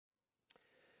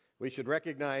We should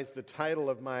recognize the title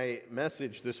of my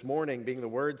message this morning being the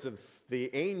words of the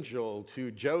angel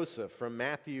to Joseph from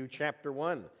Matthew chapter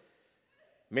 1.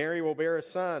 Mary will bear a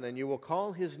son, and you will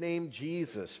call his name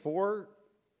Jesus, for,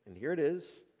 and here it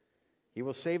is, he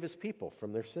will save his people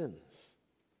from their sins.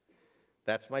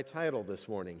 That's my title this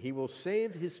morning. He will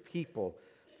save his people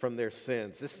from their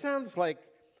sins. This sounds like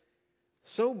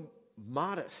so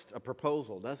modest a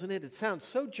proposal, doesn't it? It sounds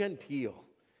so genteel.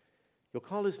 You'll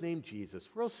call his name Jesus,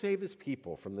 for he'll save his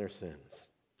people from their sins.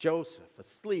 Joseph,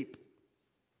 asleep,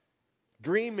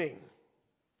 dreaming,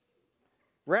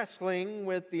 wrestling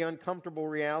with the uncomfortable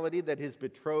reality that his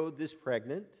betrothed is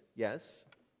pregnant, yes.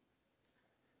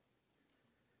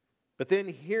 But then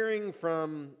hearing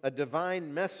from a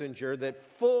divine messenger that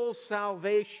full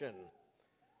salvation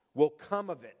will come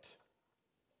of it.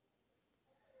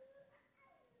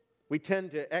 We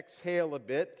tend to exhale a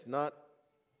bit, not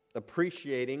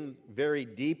appreciating very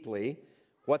deeply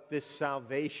what this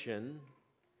salvation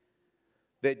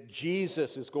that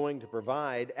Jesus is going to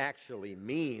provide actually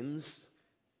means.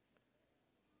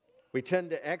 We tend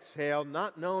to exhale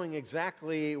not knowing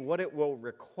exactly what it will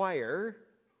require,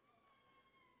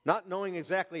 not knowing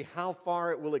exactly how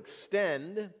far it will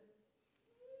extend.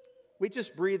 We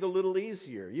just breathe a little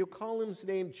easier. You call his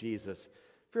name Jesus,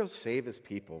 for he'll save his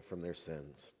people from their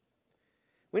sins.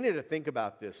 We need to think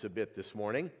about this a bit this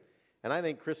morning, and I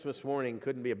think Christmas morning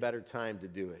couldn't be a better time to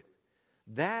do it.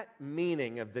 That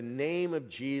meaning of the name of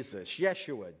Jesus,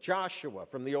 Yeshua, Joshua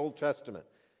from the Old Testament,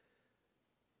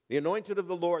 the anointed of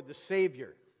the Lord, the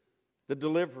Savior, the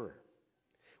deliverer.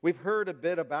 We've heard a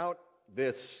bit about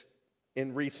this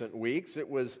in recent weeks. It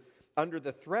was under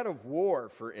the threat of war,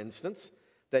 for instance,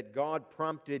 that God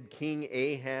prompted King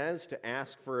Ahaz to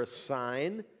ask for a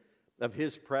sign of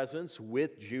his presence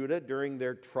with Judah during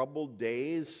their troubled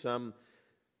days some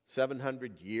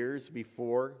 600 years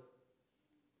before.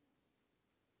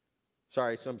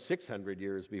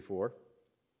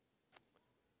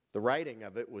 The writing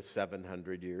of it was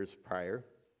 700 years prior.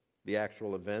 The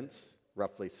actual events,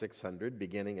 roughly 600,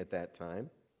 beginning at that time.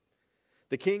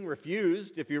 The king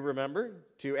refused, if you remember,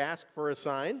 to ask for a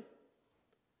sign.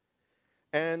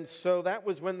 And so that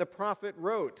was when the prophet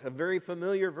wrote a very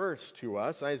familiar verse to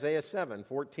us, Isaiah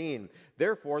 7:14.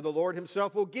 Therefore, the Lord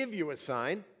himself will give you a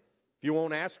sign, if you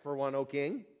won't ask for one, O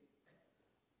king.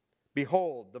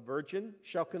 Behold, the virgin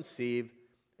shall conceive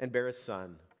and bear a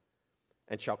son,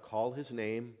 and shall call his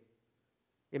name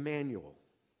Emmanuel.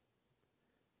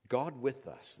 God with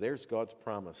us. There's God's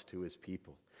promise to his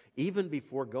people. Even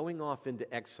before going off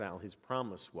into exile, his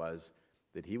promise was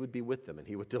that he would be with them and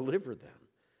he would deliver them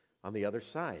on the other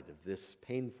side of this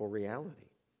painful reality.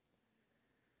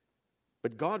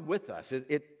 But God with us,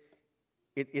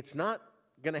 it's not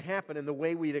going to happen in the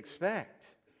way we'd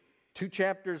expect. 2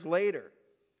 chapters later,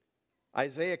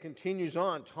 Isaiah continues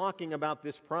on talking about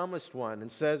this promised one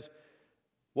and says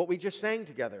what we just sang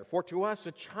together. For to us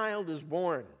a child is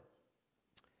born,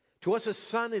 to us a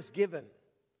son is given,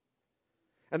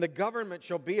 and the government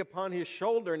shall be upon his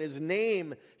shoulder, and his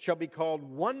name shall be called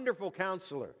Wonderful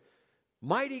Counselor,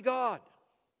 Mighty God,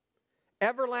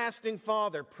 Everlasting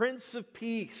Father, Prince of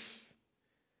Peace.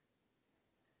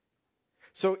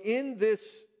 So in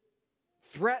this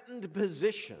threatened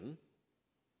position,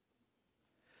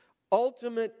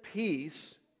 ultimate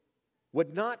peace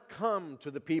would not come to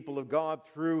the people of God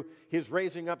through his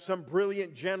raising up some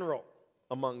brilliant general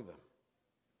among them,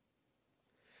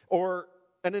 or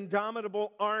an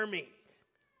indomitable army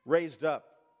raised up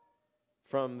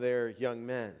from their young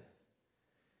men.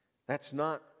 That's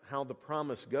not how the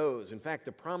promise goes. In fact,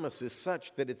 the promise is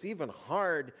such that it's even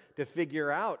hard to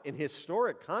figure out in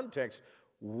historic context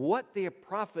what the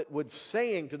prophet was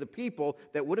saying to the people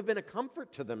that would have been a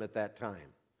comfort to them at that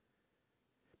time.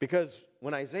 Because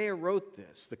when Isaiah wrote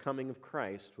this, the coming of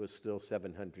Christ was still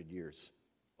 700 years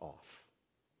off.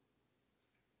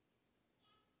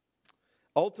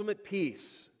 Ultimate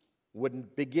peace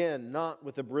would begin not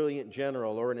with a brilliant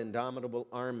general or an indomitable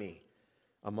army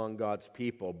among God's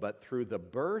people, but through the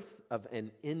birth of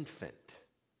an infant.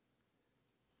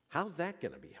 How's that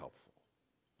going to be helpful?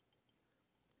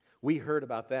 We heard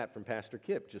about that from Pastor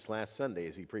Kip just last Sunday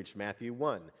as he preached Matthew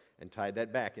 1 and tied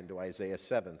that back into Isaiah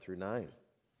 7 through 9.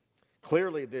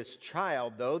 Clearly, this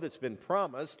child, though, that's been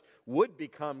promised would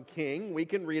become king. We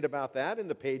can read about that in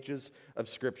the pages of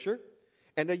Scripture.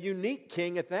 And a unique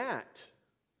king at that.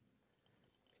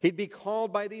 He'd be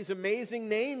called by these amazing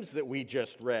names that we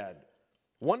just read.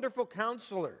 Wonderful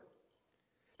Counselor.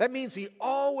 That means he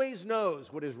always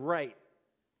knows what is right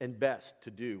and best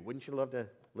to do. Wouldn't you love to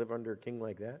live under a king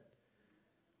like that?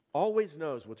 Always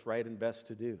knows what's right and best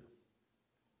to do.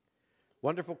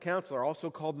 Wonderful Counselor, also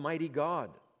called Mighty God.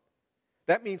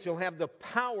 That means he'll have the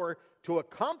power to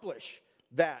accomplish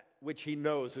that which he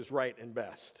knows is right and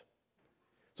best.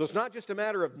 So it's not just a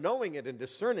matter of knowing it and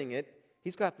discerning it.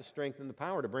 He's got the strength and the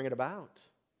power to bring it about.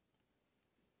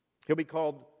 He'll be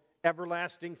called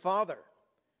Everlasting Father.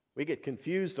 We get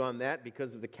confused on that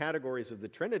because of the categories of the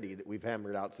Trinity that we've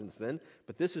hammered out since then,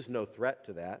 but this is no threat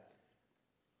to that.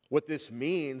 What this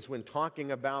means when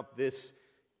talking about this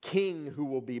king who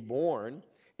will be born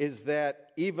is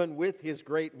that even with his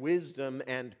great wisdom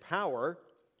and power,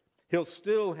 he'll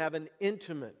still have an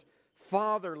intimate,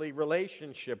 fatherly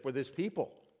relationship with his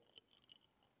people.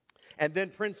 And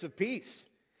then Prince of Peace.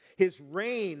 His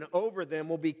reign over them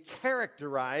will be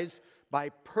characterized by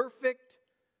perfect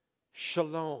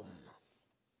shalom.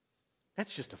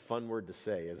 That's just a fun word to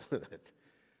say, isn't it?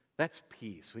 That's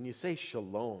peace. When you say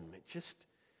shalom, it just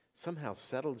somehow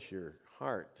settles your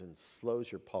heart and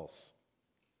slows your pulse.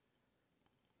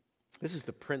 This is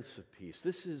the Prince of Peace.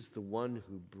 This is the one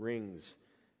who brings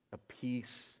a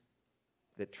peace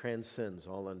that transcends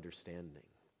all understanding.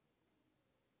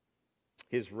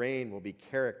 His reign will be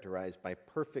characterized by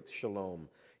perfect shalom,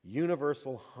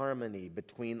 universal harmony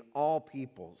between all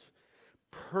peoples,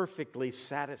 perfectly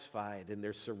satisfied in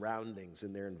their surroundings,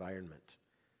 in their environment.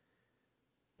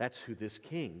 That's who this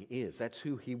king is. That's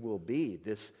who he will be,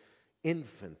 this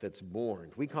infant that's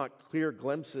born. We caught clear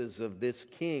glimpses of this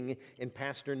king in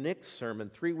Pastor Nick's sermon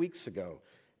 3 weeks ago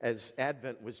as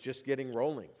Advent was just getting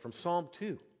rolling from Psalm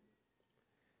 2.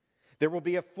 There will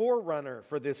be a forerunner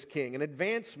for this king, an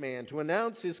advance man to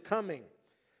announce his coming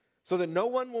so that no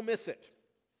one will miss it.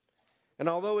 And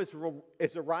although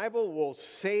his arrival will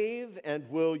save and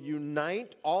will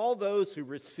unite all those who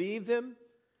receive him,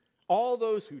 all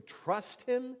those who trust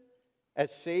him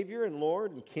as Savior and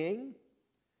Lord and King,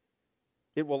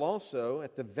 it will also,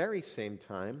 at the very same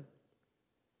time,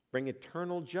 bring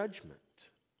eternal judgment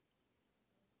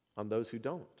on those who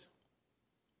don't.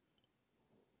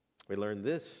 We learned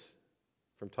this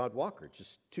from Todd Walker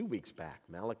just 2 weeks back,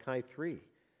 Malachi 3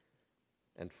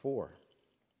 and 4.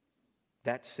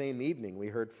 That same evening, we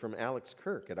heard from Alex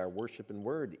Kirk at our Worship and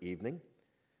Word evening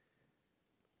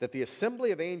that the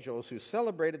assembly of angels who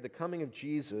celebrated the coming of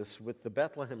Jesus with the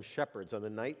Bethlehem shepherds on the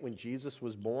night when Jesus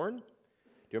was born,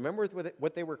 do you remember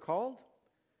what they were called?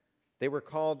 They were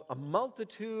called a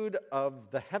multitude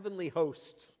of the heavenly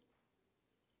hosts,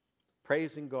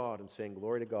 praising God and saying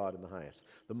glory to God in the highest.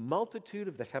 The multitude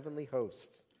of the heavenly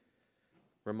hosts,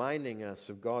 reminding us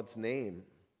of God's name,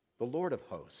 the Lord of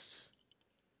hosts.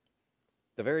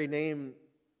 The very name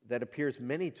that appears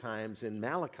many times in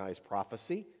Malachi's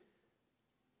prophecy,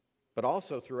 but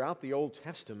also throughout the Old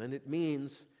Testament. It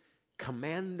means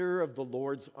commander of the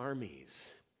Lord's armies.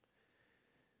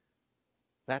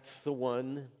 That's the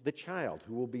one, the child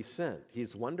who will be sent.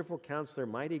 He's Wonderful Counselor,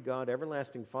 Mighty God,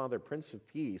 Everlasting Father, Prince of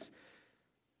Peace,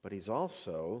 but he's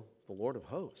also the Lord of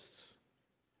hosts.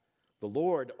 The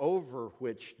Lord over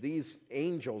which these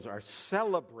angels are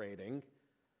celebrating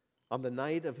on the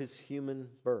night of his human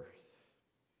birth.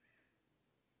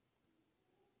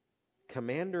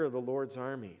 Commander of the Lord's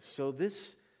army. So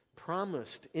this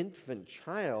promised infant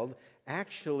child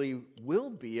actually will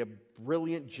be a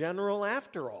brilliant general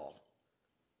after all.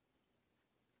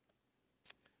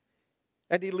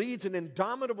 And he leads an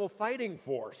indomitable fighting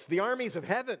force, the armies of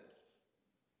heaven.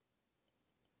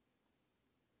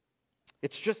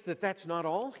 It's just that that's not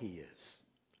all he is.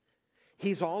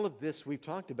 He's all of this we've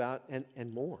talked about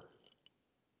and more.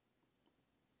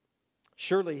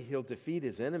 Surely he'll defeat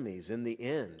his enemies in the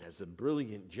end as a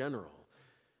brilliant general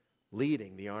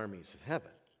leading the armies of heaven.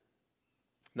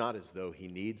 Not as though he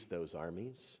needs those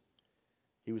armies.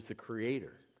 He was the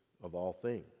creator of all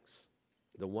things,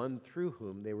 the one through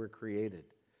whom they were created.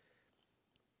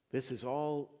 This is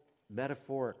all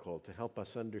metaphorical to help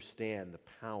us understand the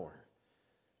power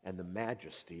and the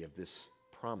majesty of this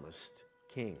promised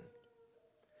king.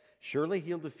 Surely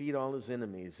he'll defeat all his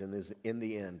enemies in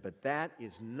the end, but that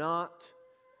is not,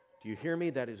 do you hear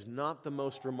me? That is not the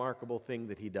most remarkable thing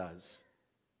that he does.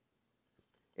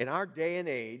 In our day and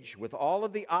age, with all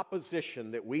of the opposition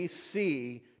that we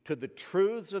see to the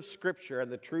truths of Scripture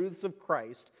and the truths of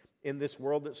Christ in this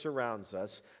world that surrounds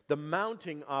us, the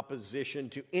mounting opposition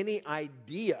to any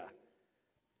idea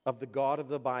of the God of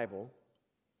the Bible,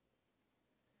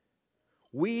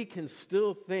 we can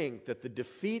still think that the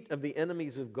defeat of the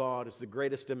enemies of God is the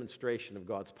greatest demonstration of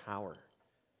God's power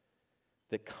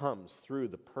that comes through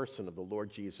the person of the Lord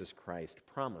Jesus Christ,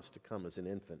 promised to come as an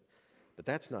infant. But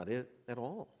that's not it at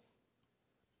all.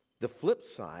 The flip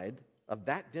side of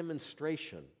that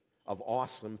demonstration of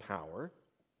awesome power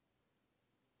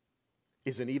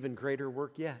is an even greater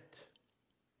work yet.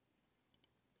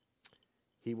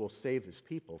 He will save his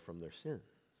people from their sins.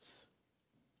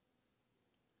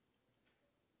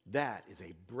 That is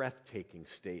a breathtaking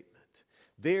statement.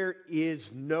 There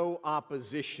is no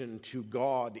opposition to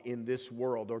God in this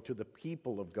world or to the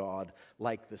people of God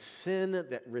like the sin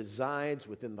that resides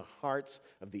within the hearts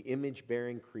of the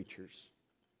image-bearing creatures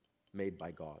made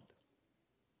by God.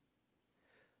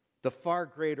 The far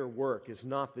greater work is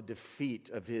not the defeat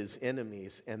of his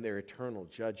enemies and their eternal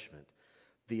judgment.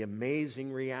 The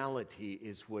amazing reality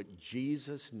is what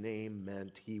Jesus' name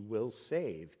meant: he will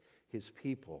save his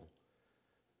people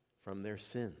from their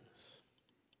sins.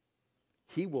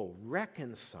 He will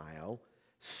reconcile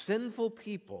sinful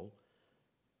people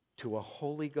to a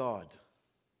holy God.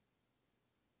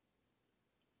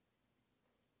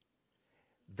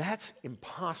 That's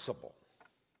impossible.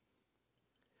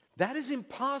 That is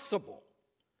impossible.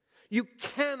 You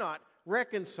cannot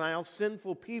reconcile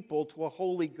sinful people to a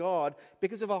holy God,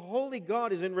 because if a holy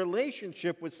God is in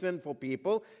relationship with sinful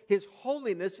people, his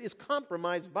holiness is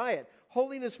compromised by it.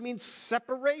 Holiness means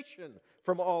separation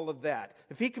from all of that.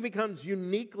 If he becomes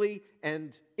uniquely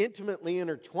and intimately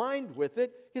intertwined with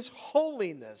it, his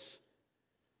holiness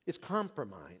is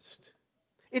compromised.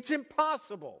 It's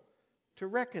impossible to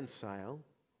reconcile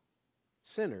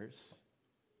sinners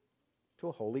to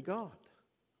a holy God.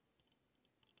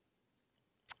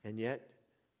 And yet,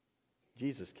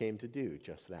 Jesus came to do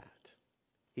just that.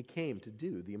 He came to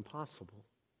do the impossible.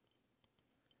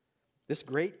 This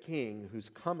great king whose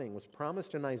coming was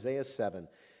promised in Isaiah 7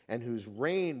 and whose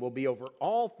reign will be over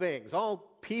all things, all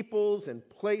peoples and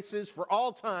places for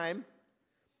all time,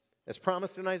 as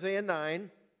promised in Isaiah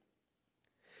 9,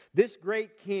 this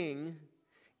great king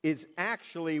is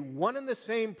actually one and the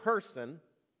same person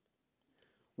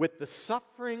with the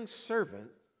suffering servant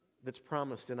that's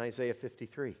promised in Isaiah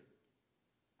 53.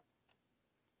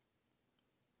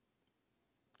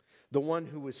 The one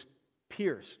who was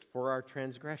pierced for our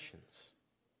transgressions,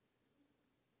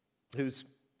 who's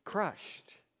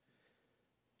crushed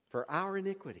for our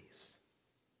iniquities.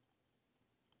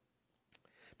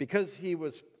 Because he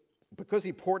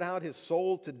poured out his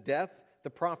soul to death, the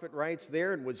prophet writes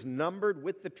there, and was numbered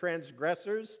with the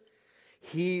transgressors,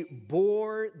 he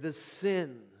bore the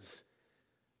sins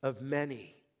of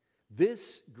many.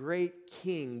 This great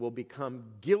king will become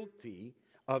guilty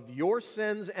of your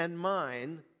sins and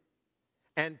mine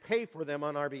and pay for them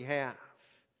on our behalf.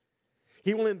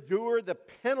 He will endure the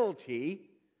penalty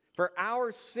for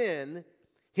our sin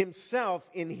himself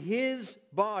in his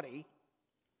body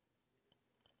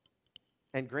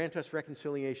and grant us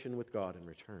reconciliation with God in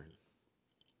return.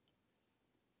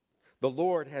 The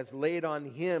Lord has laid on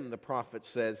him, the prophet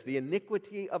says, the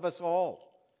iniquity of us all.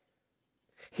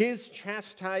 His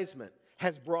chastisement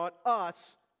has brought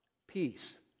us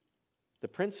peace. The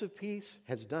Prince of Peace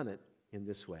has done it in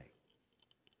this way.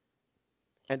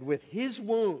 And with his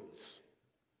wounds,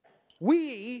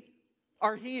 we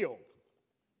are healed.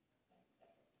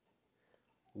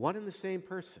 One and the same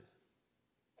person.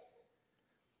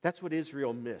 That's what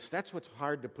Israel missed. That's what's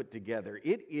hard to put together.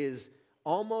 It is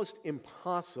almost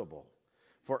impossible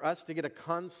for us to get a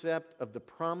concept of the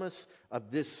promise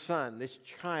of this son, this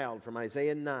child from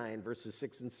Isaiah 9, verses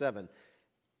 6 and 7,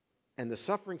 and the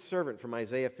suffering servant from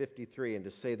Isaiah 53, and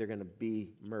to say they're going to be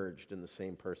merged in the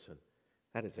same person.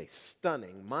 That is a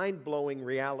stunning, mind-blowing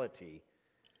reality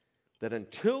that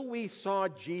until we saw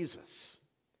Jesus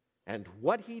and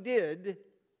what he did,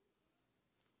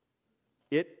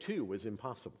 it too was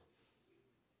impossible.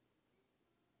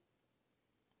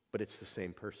 But it's the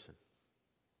same person.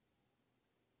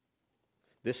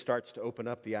 This starts to open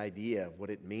up the idea of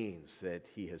what it means that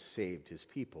he has saved his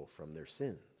people from their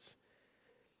sins.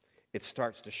 It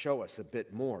starts to show us a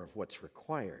bit more of what's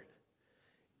required.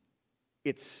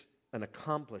 It's an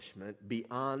accomplishment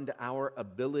beyond our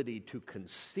ability to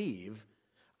conceive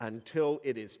until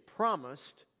it is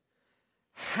promised,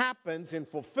 happens in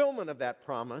fulfillment of that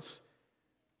promise,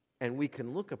 and we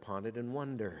can look upon it and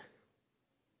wonder.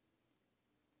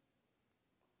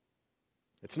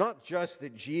 It's not just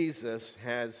that Jesus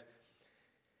has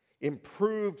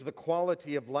improved the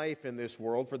quality of life in this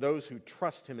world for those who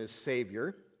trust him as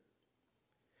Savior.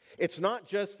 It's not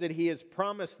just that he has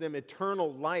promised them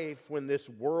eternal life when this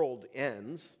world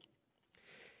ends.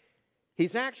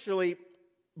 He's actually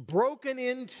broken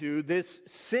into this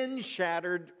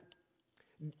sin-shattered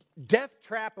death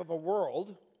trap of a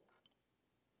world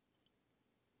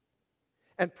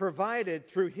and provided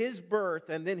through his birth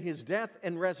and then his death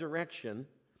and resurrection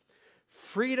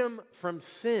freedom from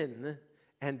sin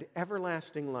and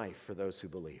everlasting life for those who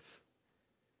believe.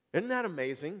 Isn't that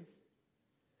amazing?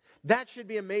 That should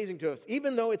be amazing to us,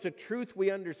 even though it's a truth we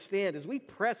understand. As we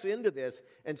press into this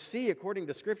and see, according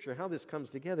to Scripture, how this comes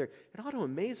together, it ought to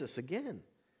amaze us again,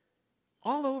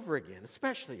 all over again,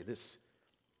 especially this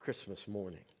Christmas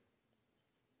morning.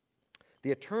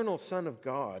 The eternal Son of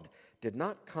God did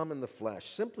not come in the flesh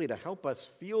simply to help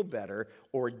us feel better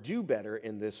or do better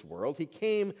in this world. He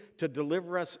came to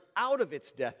deliver us out of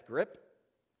its death grip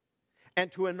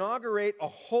and to inaugurate a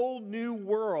whole new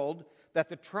world that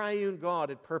the triune God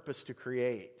had purposed to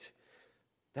create.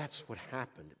 That's what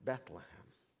happened at Bethlehem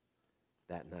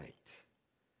that night.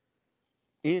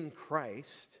 In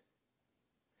Christ,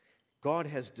 God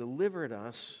has delivered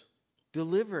us. Do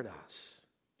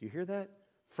you hear that?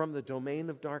 From the domain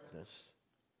of darkness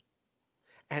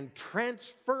and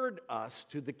transferred us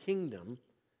to the kingdom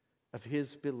of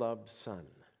His beloved Son,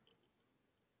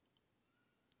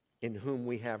 in whom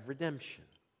we have redemption,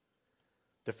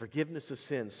 the forgiveness of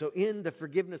sins. So in the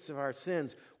forgiveness of our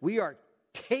sins, we are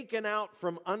taken out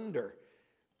from under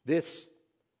this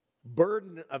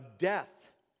burden of death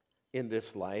in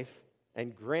this life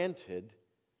and granted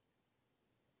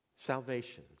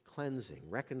salvation, cleansing,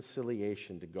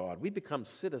 reconciliation to God. We become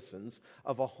citizens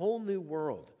of a whole new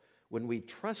world when we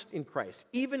trust in Christ,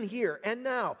 even here and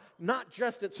now, not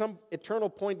just at some eternal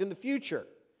point in the future.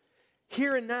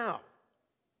 Here and now,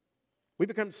 we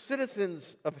become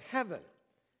citizens of heaven.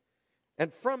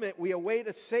 And from it, we await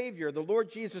a Savior, the Lord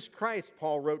Jesus Christ,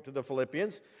 Paul wrote to the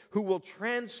Philippians, who will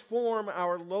transform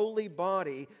our lowly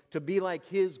body to be like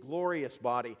His glorious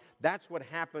body. That's what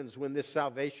happens when this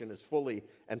salvation is fully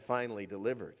and finally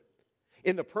delivered.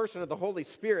 In the person of the Holy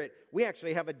Spirit, we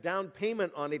actually have a down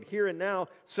payment on it here and now,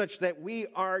 such that we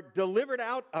are delivered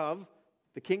out of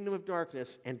the kingdom of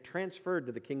darkness and transferred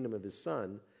to the kingdom of His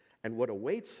Son. And what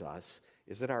awaits us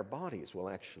is that our bodies will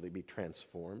actually be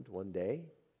transformed one day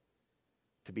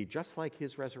to be just like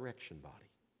His resurrection body.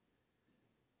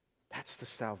 That's the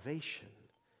salvation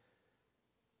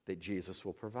that Jesus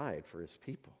will provide for His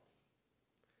people.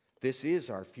 This is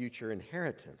our future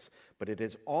inheritance, but it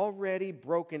has already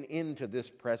broken into this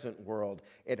present world.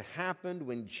 It happened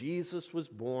when Jesus was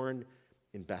born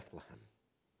in Bethlehem.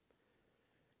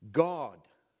 God,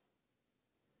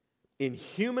 in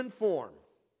human form,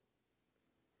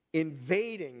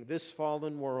 invading this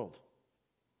fallen world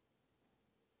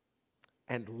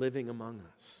and living among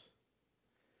us.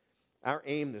 Our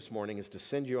aim this morning is to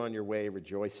send you on your way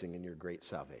rejoicing in your great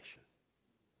salvation.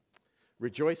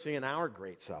 Rejoicing in our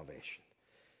great salvation.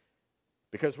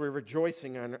 Because we're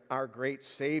rejoicing in our great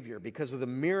Savior, because of the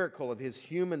miracle of His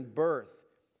human birth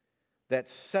that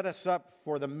set us up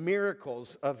for the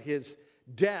miracles of His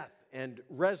death and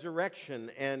resurrection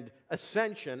and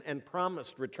ascension and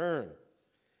promised return.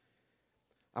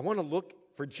 I want to look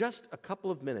for just a couple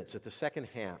of minutes at the second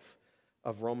half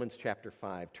of Romans chapter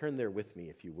 5. Turn there with me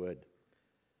if you would.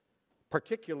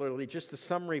 Particularly just the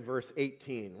summary verse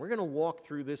 18. We're going to walk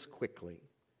through this quickly.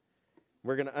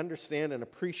 We're going to understand and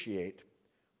appreciate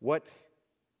what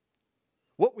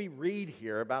we read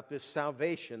here about this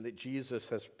salvation that Jesus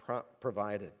has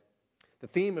provided. The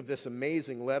theme of this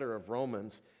amazing letter of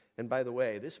Romans, and by the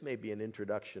way, this may be an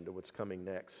introduction to what's coming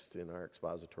next in our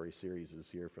expository series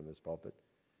here from this pulpit.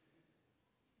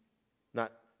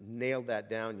 Not nailed that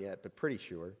down yet, but pretty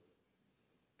sure.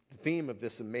 The theme of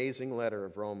this amazing letter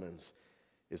of Romans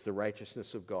is the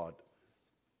righteousness of God.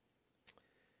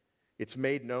 It's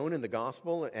made known in the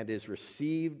gospel and is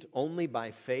received only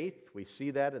by faith. We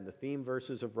see that in the theme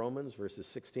verses of Romans, verses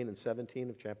 16 and 17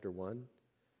 of chapter 1.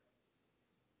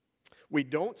 We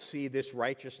don't see this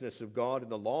righteousness of God in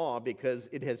the law because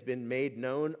it has been made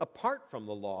known apart from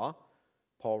the law,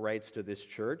 Paul writes to this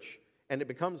church, and it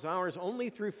becomes ours only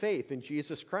through faith in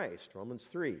Jesus Christ, Romans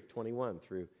 3, 21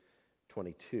 through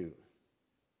 22.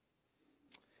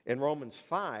 In Romans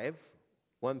 5,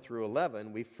 1 through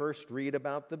 11, we first read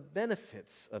about the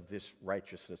benefits of this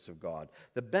righteousness of God,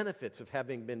 the benefits of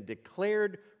having been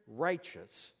declared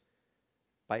righteous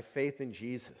by faith in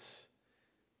Jesus,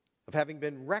 of having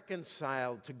been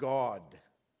reconciled to God,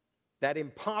 that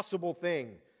impossible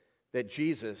thing that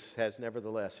Jesus has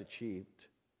nevertheless achieved.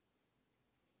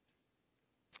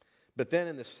 But then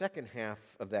in the second half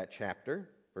of that chapter,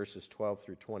 verses 12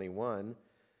 through 21,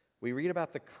 we read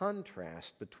about the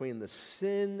contrast between the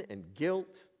sin and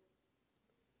guilt,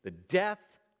 the death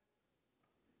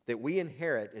that we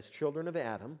inherit as children of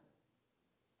Adam,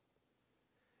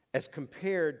 as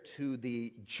compared to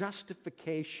the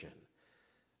justification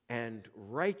and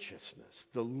righteousness,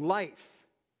 the life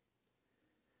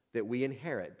that we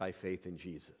inherit by faith in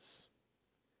Jesus.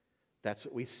 That's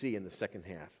what we see in the second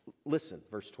half. Listen,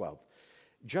 verse 12.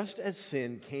 Just as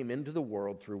sin came into the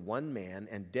world through one man,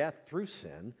 and death through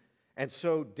sin, And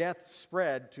so death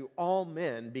spread to all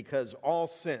men because all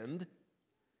sinned.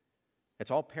 It's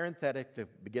all parenthetic, the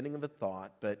beginning of a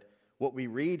thought, but what we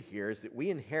read here is that we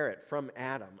inherit from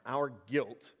Adam our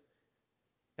guilt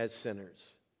as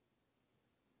sinners.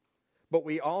 But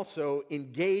we also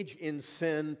engage in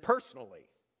sin personally,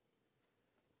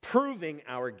 proving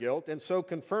our guilt and so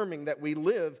confirming that we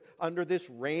live under this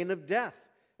reign of death,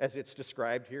 as it's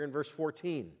described here in verse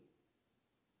 14.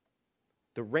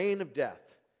 The reign of death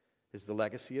is the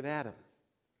legacy of Adam,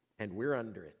 and we're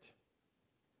under it.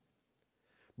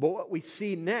 But what we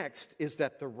see next is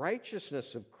that the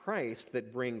righteousness of Christ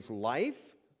that brings life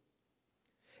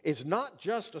is not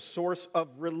just a source of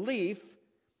relief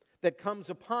that comes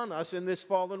upon us in this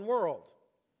fallen world,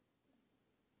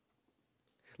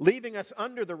 leaving us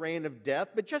under the reign of death,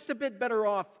 but just a bit better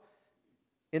off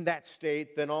in that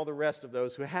state than all the rest of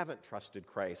those who haven't trusted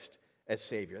Christ as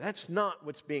Savior. That's not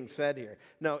what's being said here.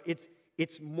 No,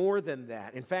 it's more than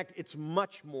that. In fact, it's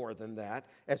much more than that,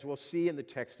 as we'll see in the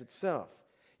text itself.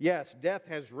 Yes, death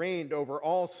has reigned over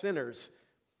all sinners,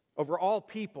 over all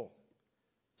people,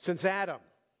 since Adam.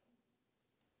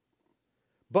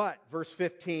 But, verse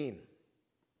 15,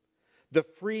 the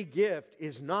free gift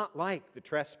is not like the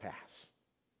trespass.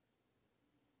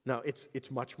 No,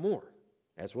 it's much more,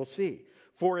 as we'll see.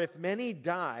 For if many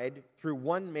died through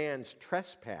one man's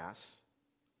trespass,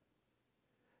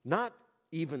 not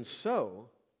even so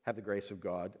have the grace of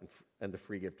God and the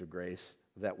free gift of grace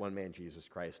of that one man, Jesus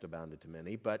Christ, abounded to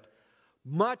many, but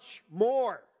much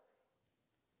more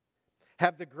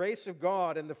have the grace of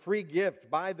God and the free gift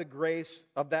by the grace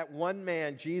of that one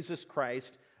man, Jesus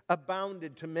Christ,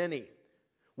 abounded to many.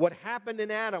 What happened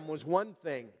in Adam was one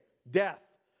thing, death.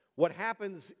 What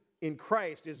happens in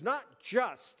Christ is not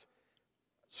just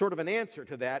sort of an answer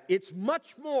to that, it's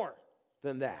much more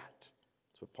than that.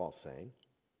 That's what Paul's saying.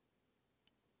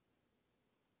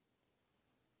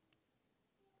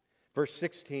 Verse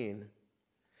 16,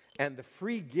 and the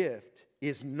free gift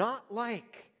is not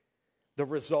like the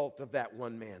result of that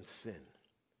one man's sin.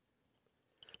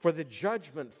 For the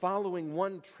judgment following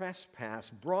one trespass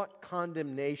brought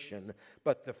condemnation,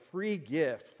 but the free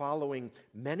gift following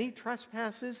many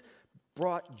trespasses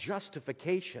brought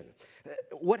justification.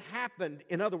 What happened,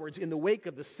 in other words, in the wake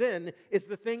of the sin is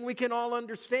the thing we can all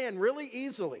understand really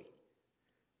easily.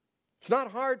 It's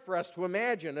not hard for us to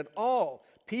imagine at all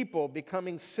people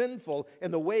becoming sinful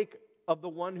in the wake of the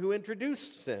one who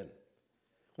introduced sin.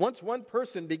 Once one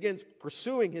person begins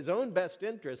pursuing his own best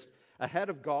interest ahead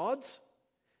of God's,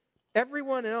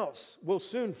 everyone else will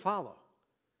soon follow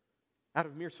out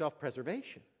of mere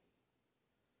self-preservation.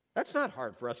 That's not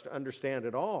hard for us to understand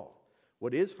at all.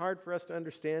 What is hard for us to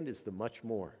understand is the much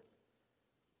more.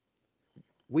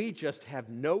 We just have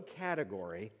no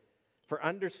category for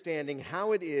understanding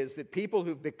how it is that people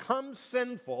who've become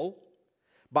sinful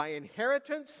by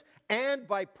inheritance and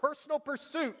by personal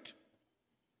pursuit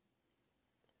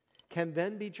can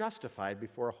then be justified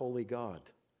before a holy God.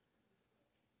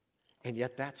 And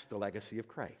yet that's the legacy of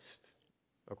Christ,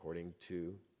 according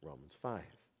to Romans 5.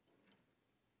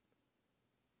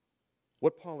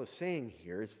 What Paul is saying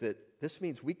here is that this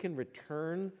means we can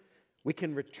return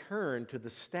to the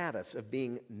status of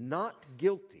being not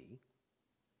guilty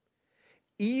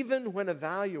even when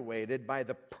evaluated by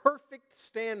the perfect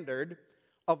standard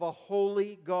of a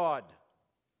holy God.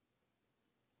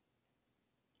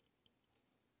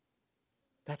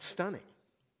 That's stunning.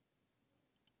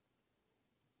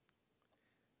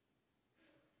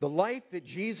 The life that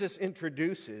Jesus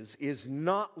introduces is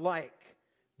not like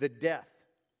the death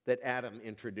that Adam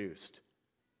introduced.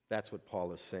 That's what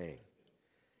Paul is saying.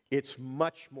 It's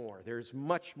much more. There's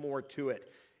much more to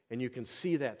it. And you can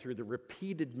see that through the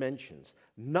repeated mentions.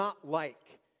 Not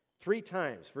like, 3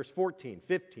 times, verse 14,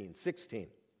 15, 16.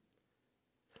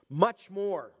 Much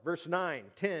more, verse 9,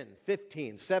 10,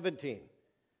 15, 17. Do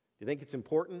you think it's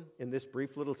important in this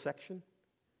brief little section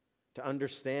to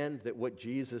understand that what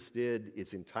Jesus did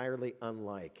is entirely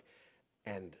unlike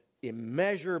and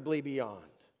immeasurably beyond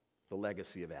the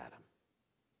legacy of Adam?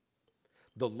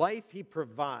 The life he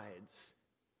provides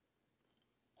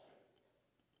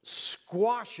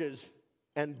squashes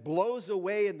and blows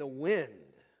away in the wind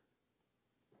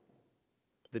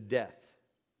the death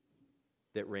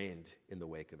that reigned in the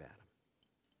wake of Adam.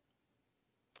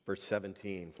 Verse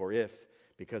 17, for if,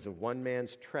 because of one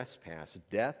man's trespass,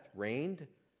 death reigned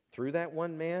through that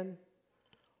one man,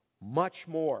 much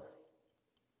more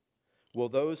will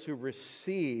those who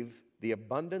receive the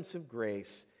abundance of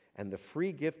grace and the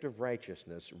free gift of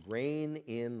righteousness reign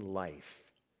in life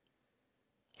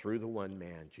through the one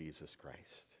man, Jesus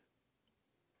Christ.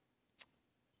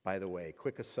 By the way,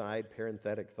 quick aside,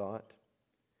 parenthetic thought.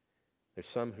 There's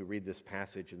some who read this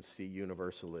passage and see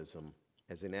universalism.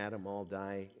 As in Adam all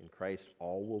die, in Christ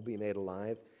all will be made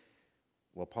alive.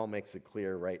 Well, Paul makes it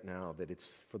clear right now that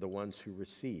it's for the ones who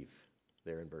receive,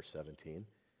 there in verse 17.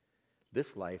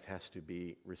 This life has to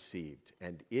be received,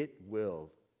 and it will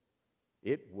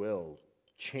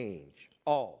change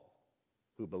all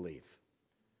who believe.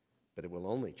 But it will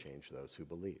only change those who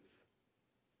believe.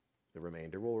 The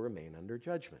remainder will remain under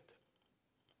judgment.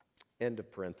 End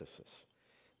of parenthesis.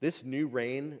 This new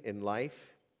reign in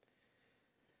life,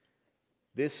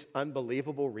 this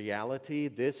unbelievable reality,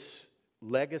 this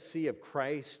legacy of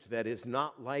Christ that is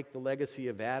not like the legacy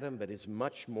of Adam, but is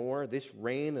much more, this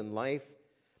reign in life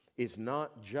is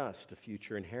not just a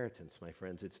future inheritance, my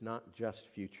friends. It's not just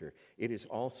future. It is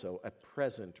also a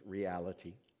present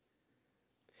reality.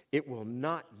 It will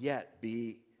not yet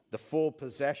be the full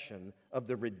possession of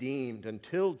the redeemed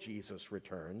until Jesus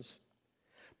returns,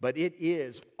 but it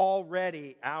is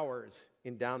already ours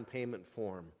in down payment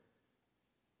form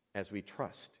as we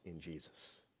trust in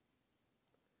Jesus.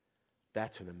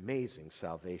 That's an amazing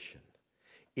salvation.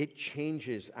 It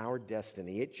changes our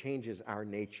destiny. It changes our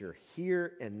nature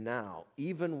here and now,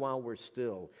 even while we're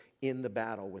still in the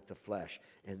battle with the flesh.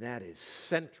 And that is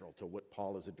central to what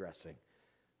Paul is addressing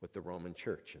with the Roman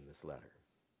church in this letter.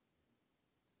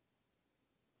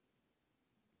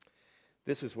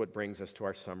 This is what brings us to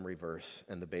our summary verse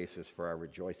and the basis for our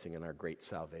rejoicing in our great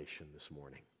salvation this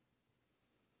morning.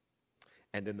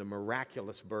 And in the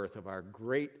miraculous birth of our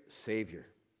great Savior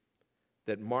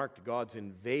that marked God's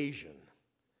invasion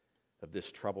of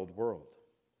this troubled world.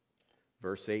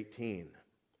 Verse 18,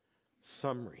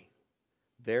 summary.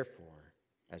 Therefore,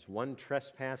 as one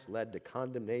trespass led to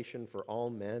condemnation for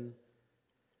all men,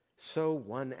 so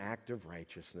one act of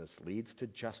righteousness leads to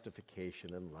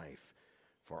justification and life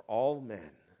for all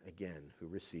men, again, who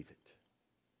receive it.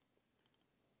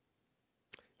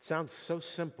 It sounds so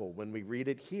simple when we read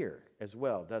it here as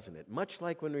well, doesn't it? Much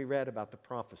like when we read about the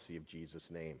prophecy of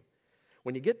Jesus' name.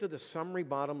 When you get to the summary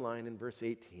bottom line in verse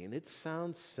 18, it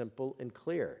sounds simple and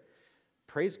clear.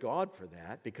 Praise God for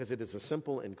that, because it is a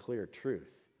simple and clear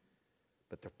truth.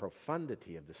 But the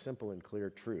profundity of the simple and clear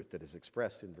truth that is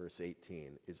expressed in verse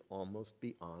 18 is almost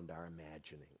beyond our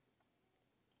imagining.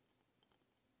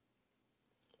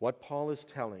 What Paul is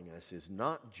telling us is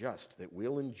not just that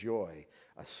we'll enjoy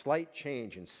a slight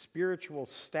change in spiritual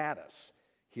status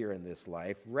here in this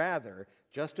life. Rather,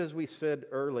 just as we said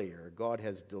earlier, God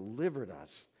has delivered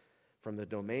us from the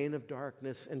domain of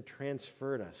darkness and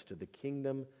transferred us to the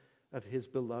kingdom of his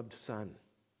beloved Son.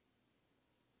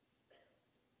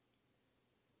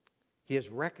 He has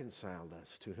reconciled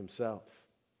us to himself.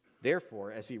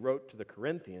 Therefore, as he wrote to the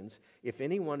Corinthians, if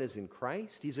anyone is in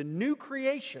Christ, he's a new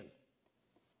creation.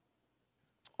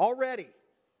 Already,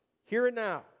 here and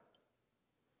now.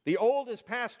 The old has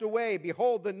passed away.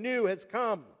 Behold, the new has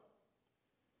come.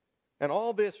 And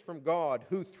all this from God,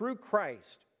 who through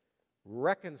Christ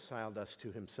reconciled us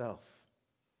to himself,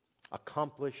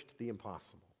 accomplished the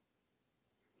impossible.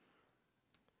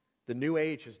 The new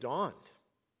age has dawned.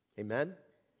 Amen?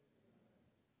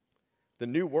 The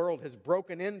new world has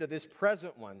broken into this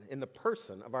present one in the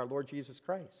person of our Lord Jesus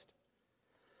Christ.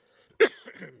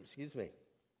 Excuse me.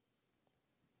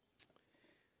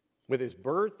 With his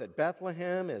birth at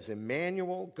Bethlehem as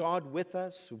Emmanuel, God with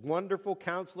us, wonderful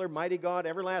counselor, mighty God,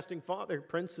 everlasting Father,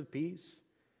 Prince of Peace,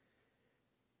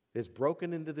 is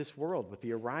broken into this world with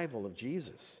the arrival of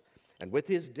Jesus. And with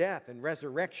his death and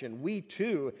resurrection, we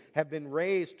too have been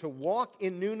raised to walk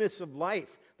in newness of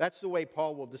life. That's the way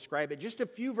Paul will describe it. Just a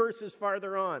few verses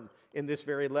farther on in this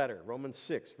very letter, Romans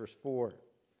 6, verse 4.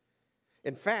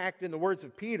 In fact, in the words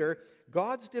of Peter,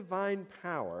 God's divine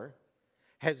power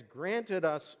has granted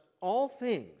us all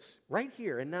things right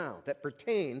here and now that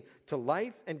pertain to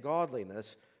life and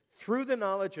godliness through the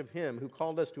knowledge of him who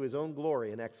called us to his own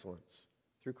glory and excellence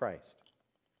through Christ,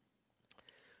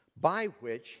 by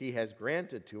which he has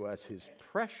granted to us his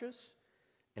precious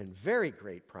and very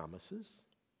great promises,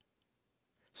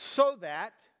 so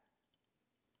that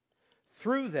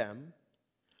through them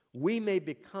we may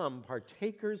become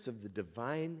partakers of the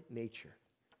divine nature,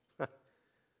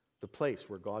 the place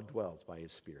where God dwells by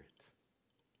his Spirit.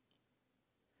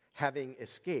 Having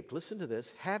escaped, listen to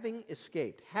this, having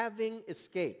escaped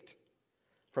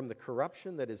from the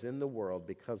corruption that is in the world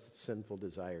because of sinful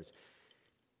desires.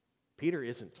 Peter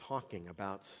isn't talking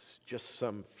about just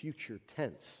some future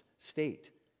tense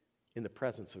state in the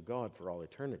presence of God for all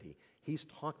eternity. He's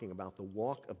talking about the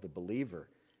walk of the believer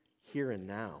here and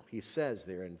now. He says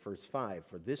there in verse 5,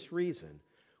 for this reason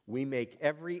we make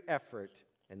every effort,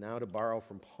 and now to borrow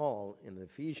from Paul in the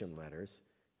Ephesian letters,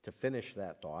 to finish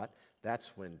that thought,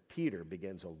 that's when Peter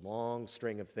begins a long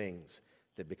string of things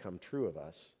that become true of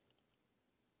us.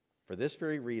 For this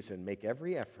very reason, make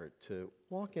every effort to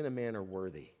walk in a manner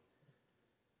worthy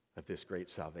of this great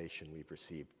salvation we've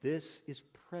received. This is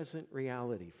present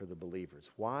reality for the believers.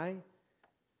 Why?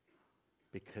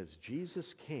 Because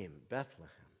Jesus came, Bethlehem,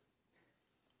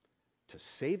 to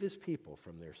save his people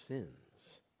from their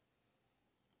sins,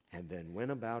 and then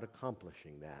went about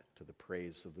accomplishing that to the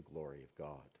praise of the glory of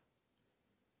God.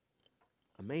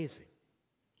 Amazing.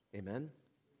 Amen?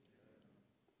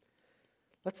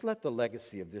 Let's let the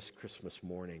legacy of this Christmas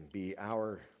morning be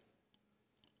our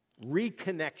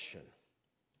reconnection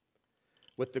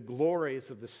with the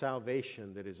glories of the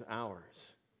salvation that is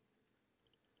ours,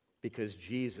 because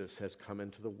Jesus has come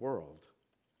into the world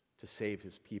to save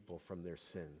his people from their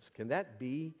sins. Can that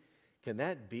be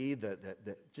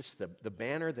the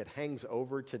banner that hangs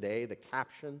over today, the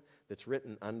caption that's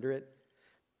written under it?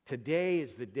 Today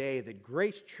is the day that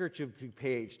Grace Church of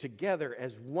DuPage, together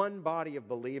as one body of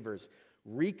believers,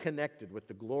 reconnected with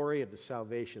the glory of the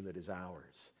salvation that is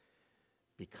ours,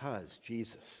 because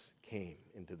Jesus came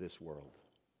into this world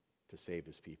to save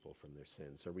his people from their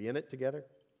sins. Are we in it together?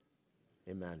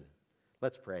 Amen.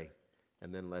 Let's pray,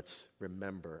 and then let's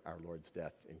remember our Lord's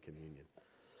death in communion.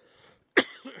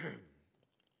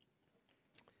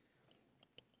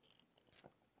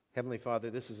 Heavenly Father,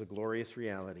 this is a glorious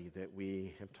reality that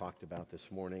we have talked about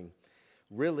this morning.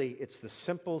 Really, it's the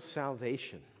simple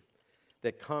salvation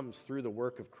that comes through the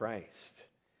work of Christ.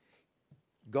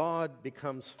 God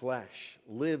becomes flesh,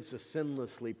 lives a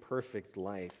sinlessly perfect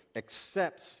life,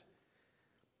 accepts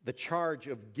the charge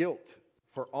of guilt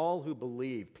for all who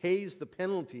believe, pays the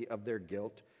penalty of their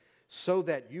guilt, so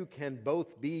that you can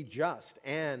both be just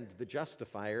and the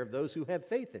justifier of those who have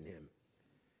faith in him,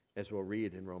 as we'll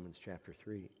read in Romans chapter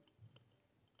 3.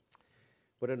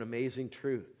 What an amazing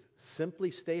truth.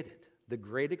 Simply stated, the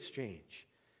great exchange.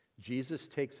 Jesus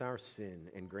takes our sin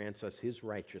and grants us his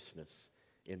righteousness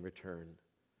in return,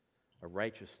 a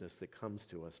righteousness that comes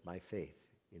to us by faith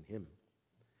in him.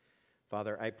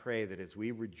 Father, I pray that as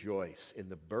we rejoice in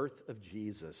the birth of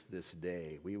Jesus this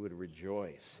day, we would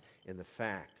rejoice in the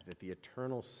fact that the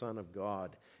eternal Son of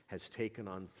God has taken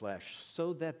on flesh,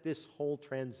 so that this whole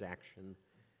transaction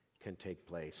can take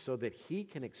place, so that he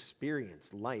can experience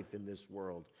life in this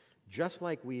world just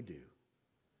like we do,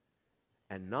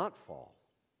 and not fall,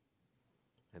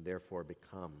 and therefore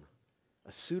become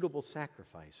a suitable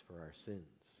sacrifice for our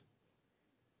sins.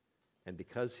 And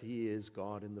because he is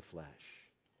God in the flesh,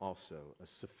 also a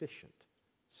sufficient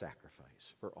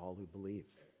sacrifice for all who believe.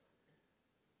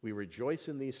 We rejoice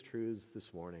in these truths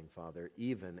this morning, Father,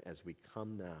 even as we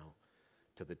come now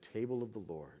to the table of the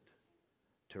Lord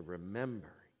to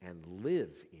remember and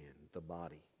live in the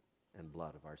body and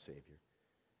blood of our Savior.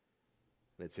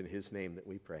 And it's in his name that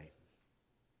we pray.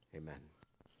 Amen.